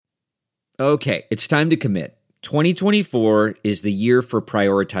Okay, it's time to commit. 2024 is the year for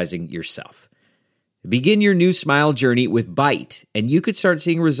prioritizing yourself. Begin your new smile journey with Byte, and you could start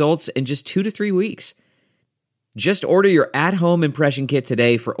seeing results in just 2 to 3 weeks. Just order your at-home impression kit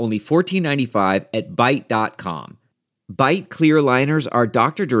today for only $14.95 at Byte.com. Byte clear liners are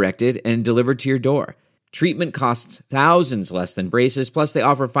doctor-directed and delivered to your door. Treatment costs thousands less than braces, plus they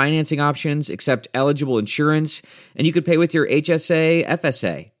offer financing options, accept eligible insurance, and you could pay with your HSA,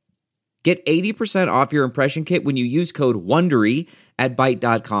 FSA. Get 80% off your impression kit when you use code WONDERY at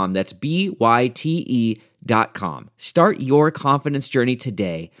Byte.com. That's BYTE.com. Start your confidence journey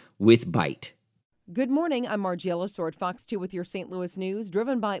today with Byte. Good morning, I'm Margiela Sword, Fox 2 with your St. Louis news,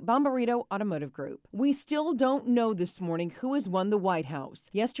 driven by Bommarito Automotive Group. We still don't know this morning who has won the White House.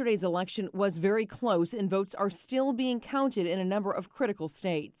 Yesterday's election was very close, and votes are still being counted in a number of critical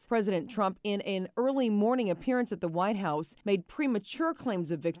states. President Trump, in an early morning appearance at the White House, made premature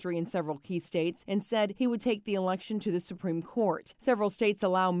claims of victory in several key states and said he would take the election to the Supreme Court. Several states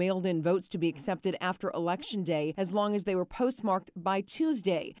allow mailed-in votes to be accepted after Election Day as long as they were postmarked by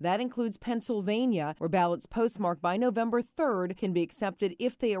Tuesday. That includes Pennsylvania, where ballots postmarked by November 3rd can be accepted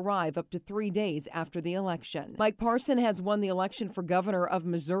if they arrive up to 3 days after the election. Mike Parson has won the election for governor of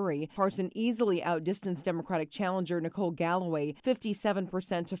Missouri. Parson easily outdistanced Democratic challenger Nicole Galloway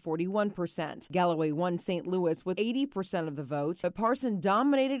 57% to 41%. Galloway won St. Louis with 80% of the vote, but Parson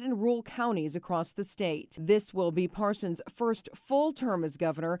dominated in rural counties across the state. This will be Parson's first full term as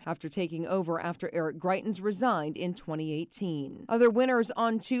governor after taking over after Eric Greitens resigned in 2018. Other winners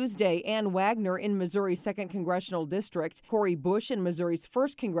on Tuesday: Ann Wagner in Missouri's 2nd Congressional District, Cori Bush in Missouri's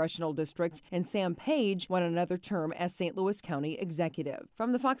 1st Congressional District, and Sam Page won another term as St. Louis County Executive.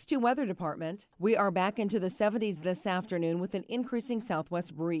 From the Fox 2 Weather Department, we are back into the 70s this afternoon with an increasing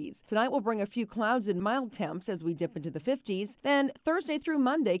southwest breeze. Tonight will bring a few clouds and mild temps as we dip into the 50s. Then Thursday through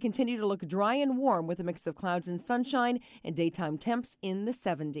Monday continue to look dry and warm with a mix of clouds and sunshine and daytime temps in the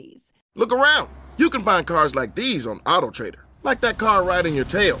 70s. Look around. You can find cars like these on AutoTrader, like that car riding your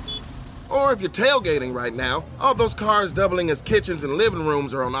tail. Or if you're tailgating right now, all those cars doubling as kitchens and living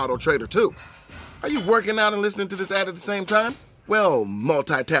rooms are on AutoTrader too. Are you working out and listening to this ad at the same time? Well,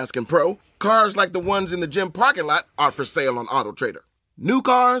 multitasking pro, cars like the ones in the gym parking lot are for sale on AutoTrader. New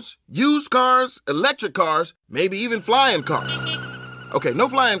cars, used cars, electric cars, maybe even flying cars. Okay, no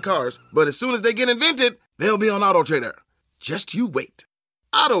flying cars, but as soon as they get invented, they'll be on AutoTrader. Just you wait.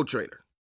 AutoTrader.